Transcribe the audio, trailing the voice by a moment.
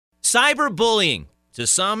Cyberbullying. To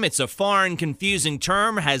some, it's a foreign, confusing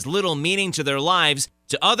term, has little meaning to their lives.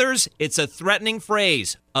 To others, it's a threatening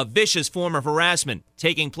phrase, a vicious form of harassment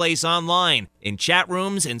taking place online, in chat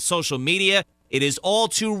rooms, in social media. It is all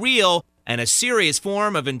too real and a serious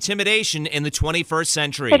form of intimidation in the 21st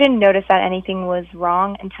century. I didn't notice that anything was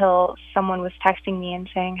wrong until someone was texting me and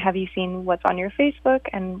saying, "Have you seen what's on your Facebook,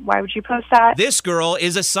 and why would you post that?" This girl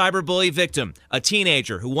is a cyberbully victim, a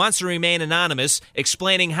teenager who wants to remain anonymous,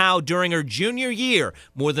 explaining how during her junior year,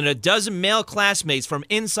 more than a dozen male classmates from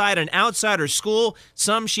inside and outside her school,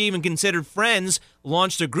 some she even considered friends,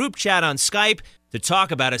 launched a group chat on Skype to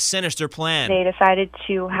talk about a sinister plan. They decided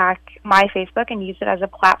to hack my Facebook and use it as a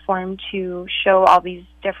platform to show all these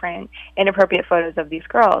different inappropriate photos of these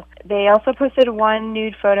girls. They also posted one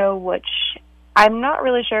nude photo, which I'm not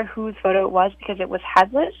really sure whose photo it was because it was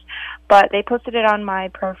headless, but they posted it on my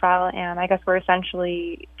profile, and I guess we're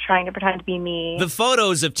essentially trying to pretend to be me. The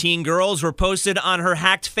photos of teen girls were posted on her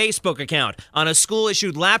hacked Facebook account on a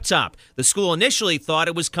school-issued laptop. The school initially thought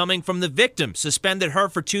it was coming from the victim, suspended her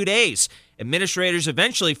for 2 days. Administrators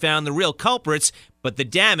eventually found the real culprits, but the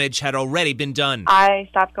damage had already been done. I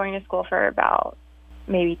stopped going to school for about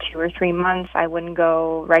maybe 2 or 3 months. I wouldn't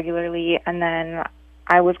go regularly, and then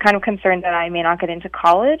I was kind of concerned that I may not get into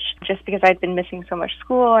college just because I'd been missing so much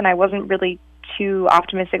school, and I wasn't really too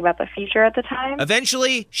optimistic about the future at the time.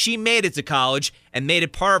 Eventually, she made it to college and made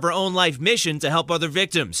it part of her own life mission to help other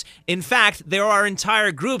victims. In fact, there are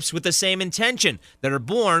entire groups with the same intention that are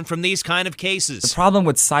born from these kind of cases. The problem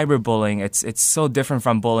with cyberbullying, it's so different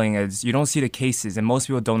from bullying is you don't see the cases, and most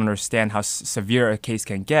people don't understand how severe a case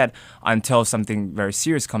can get until something very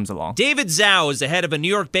serious comes along. David Zhao is the head of a New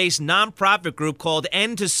York-based nonprofit group called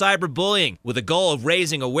End to Cyberbullying, with a goal of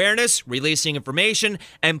raising awareness, releasing information,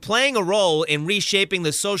 and playing a role in reshaping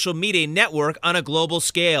the social media network on a global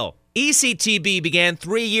scale. ECTB began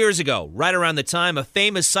 3 years ago, right around the time a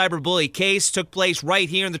famous cyberbully case took place right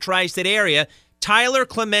here in the tri-state area. Tyler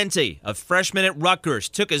Clemente, a freshman at Rutgers,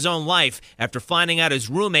 took his own life after finding out his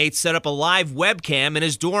roommate set up a live webcam in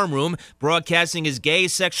his dorm room, broadcasting his gay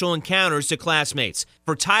sexual encounters to classmates.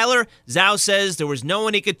 For Tyler, Zhao says there was no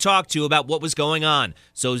one he could talk to about what was going on.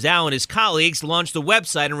 So Zhao and his colleagues launched a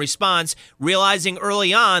website in response, realizing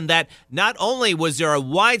early on that not only was there a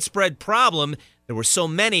widespread problem, there were so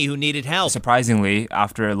many who needed help. Surprisingly,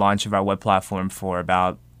 after the launch of our web platform for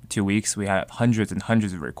about 2 weeks, we had hundreds and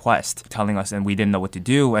hundreds of requests telling us, and we didn't know what to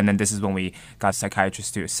do. And then this is when we got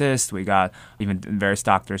psychiatrists to assist. We got even various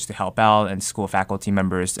doctors to help out and school faculty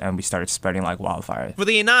members, and we started spreading like wildfire. For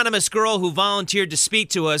the anonymous girl who volunteered to speak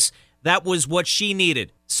to us, that was what she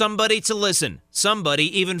needed. Somebody to listen. Somebody,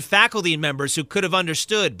 even faculty members who could have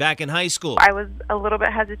understood back in high school. I was a little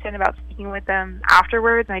bit hesitant about speaking with them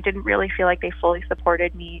afterwards, and I didn't really feel like they fully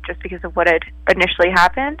supported me just because of what had initially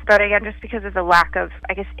happened. But again, just because of the lack of,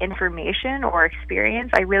 information or experience,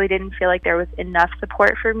 I really didn't feel like there was enough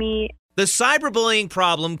support for me. The cyberbullying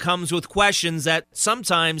problem comes with questions that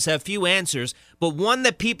sometimes have few answers, but one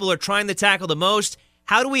that people are trying to tackle the most: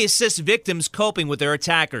 how do we assist victims coping with their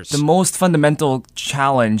attackers? The most fundamental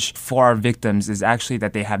challenge for our victims is actually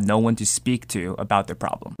that they have no one to speak to about their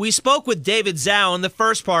problem. We spoke with David Zhao in the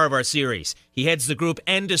first part of our series. He heads the group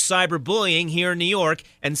End to Cyberbullying here in New York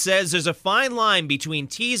and says there's a fine line between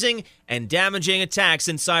teasing and damaging attacks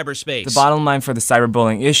in cyberspace. The bottom line for the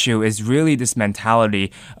cyberbullying issue is really this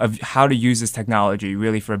mentality of how to use this technology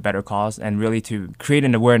really for a better cause and really to create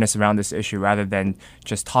an awareness around this issue rather than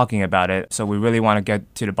just talking about it. So we really want to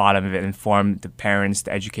get to the bottom of it, inform the parents,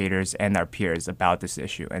 the educators, and our peers about this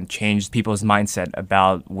issue and change people's mindset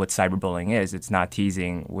about what cyberbullying is. It's not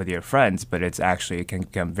teasing with your friends, but it can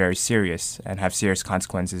become very serious and have serious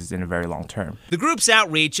consequences in a very long term. The group's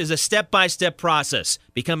outreach is a step-by-step process,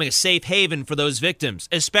 becoming a safe haven for those victims,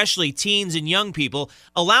 especially teens and young people,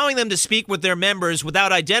 allowing them to speak with their members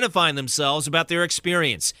without identifying themselves about their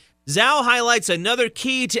experience. Zhao highlights another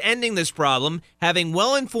key to ending this problem: having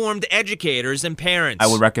well-informed educators and parents. I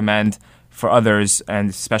would recommend for others, and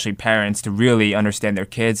especially parents, to really understand their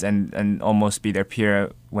kids and almost be their peer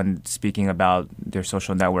when speaking about their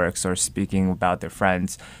social networks or speaking about their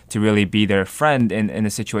friends, to really be their friend in a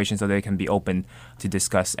situation so they can be open to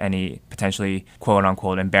discuss any potentially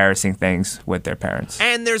quote-unquote embarrassing things with their parents.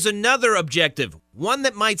 And there's another objective, one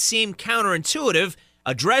that might seem counterintuitive: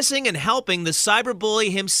 addressing and helping the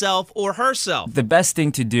cyberbully himself or herself. The best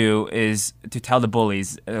thing to do is to tell the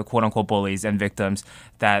bullies, quote-unquote bullies and victims,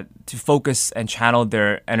 that to focus and channel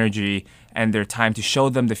their energy and their time to show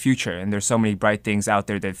them the future. And there's so many bright things out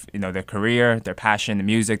there that, their career, their passion in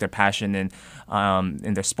music, their passion in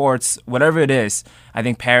their sports, whatever it is. I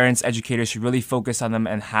think parents, educators should really focus on them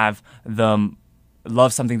and have them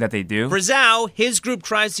love something that they do. For Zhao, his group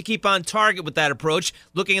tries to keep on target with that approach,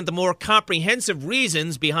 looking at the more comprehensive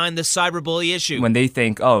reasons behind the cyberbully issue. When they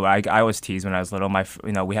think, oh, I was teased when I was little,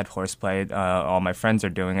 we had horseplay, all my friends are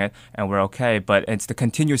doing it, and we're okay. But it's the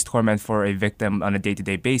continuous torment for a victim on a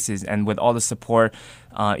day-to-day basis. And with all the support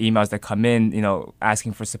emails that come in,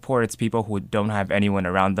 asking for support, it's people who don't have anyone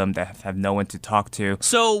around them, that have no one to talk to.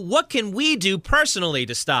 So what can we do personally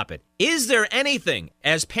to stop it? Is there anything,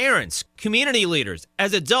 as parents, community leaders,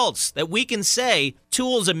 as adults, that we can say,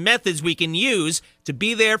 tools and methods we can use to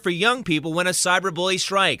be there for young people when a cyberbully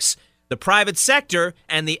strikes? The private sector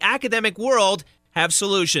and the academic world have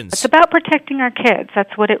solutions. It's about protecting our kids.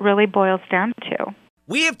 That's what it really boils down to.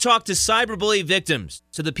 We have talked to cyberbully victims,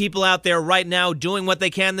 to the people out there right now doing what they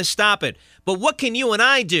can to stop it. But what can you and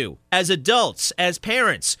I do as adults, as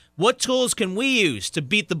parents? What tools can we use to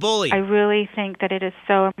beat the bully? I really think that it is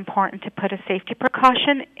so important to put a safety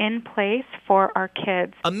precaution in place for our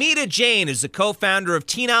kids. Amita Jain is the co-founder of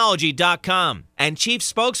Teenology.com and chief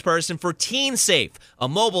spokesperson for TeenSafe, a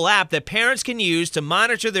mobile app that parents can use to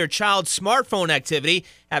monitor their child's smartphone activity,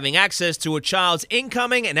 having access to a child's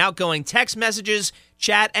incoming and outgoing text messages,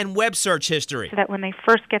 chat, and web search history. So that when they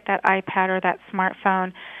first get that iPad or that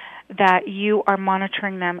smartphone, that you are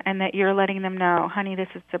monitoring them and that you're letting them know, honey, this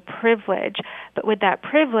is a privilege. But with that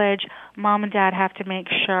privilege, mom and dad have to make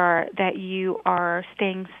sure that you are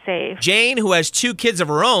staying safe. Jane, who has 2 kids of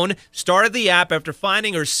her own, started the app after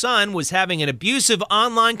finding her son was having an abusive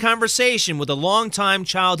online conversation with a longtime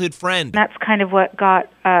childhood friend. That's kind of what got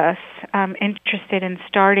us interested in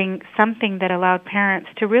starting something that allowed parents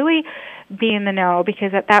to really be in the know,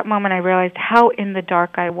 because at that moment I realized how in the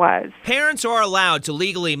dark I was. Parents are allowed to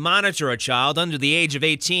legally monitor a child under the age of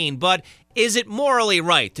 18, but is it morally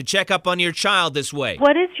right to check up on your child this way?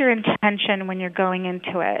 What is your intention when you're going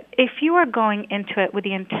into it? If you are going into it with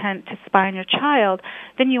the intent to spy on your child,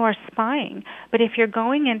 then you are spying. But if you're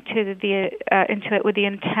going into it with the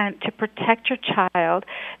intent to protect your child,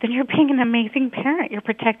 then you're being an amazing parent. You're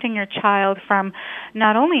protecting your child from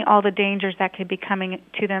not only all the dangers that could be coming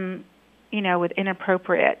to them, with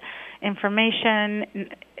inappropriate information,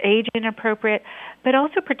 age inappropriate, but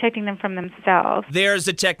also protecting them from themselves. There's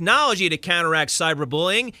the technology to counteract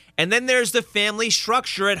cyberbullying, and then there's the family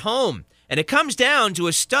structure at home. And it comes down to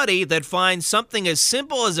a study that finds something as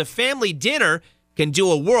simple as a family dinner can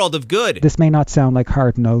do a world of good. This may not sound like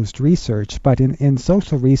hard-nosed research, but in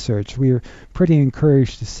social research, we're pretty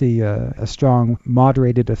encouraged to see a strong,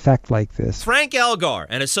 moderated effect like this. Frank Elgar,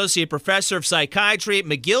 an associate professor of psychiatry at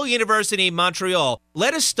McGill University in Montreal,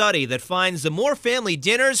 led a study that finds the more family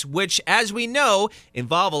dinners, which, as we know,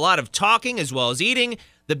 involve a lot of talking as well as eating,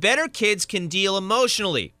 the better kids can deal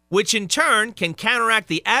emotionally, which in turn can counteract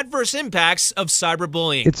the adverse impacts of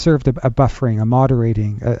cyberbullying. It served a buffering, a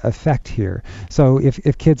moderating effect here. So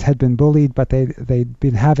if kids had been bullied, but they'd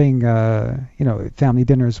been having, family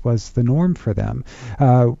dinners was the norm for them,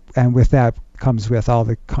 and with that comes with all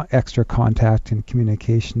the extra contact and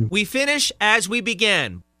communication. We finish as we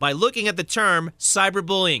began by looking at the term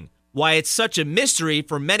cyberbullying, why it's such a mystery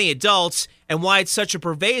for many adults, and why it's such a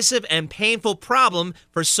pervasive and painful problem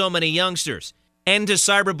for so many youngsters. End to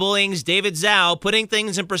Cyberbullying's David Zhao, putting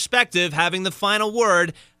things in perspective, having the final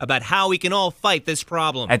word about how we can all fight this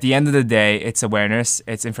problem. At the end of the day, it's awareness,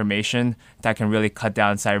 it's information that can really cut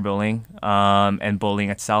down cyberbullying and bullying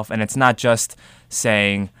itself. And it's not just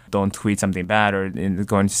saying don't tweet something bad or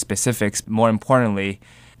going into specifics. More importantly,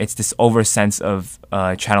 it's this over-sense of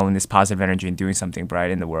channeling this positive energy and doing something bright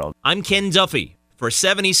in the world. I'm Ken Duffy for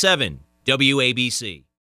 77 WABC.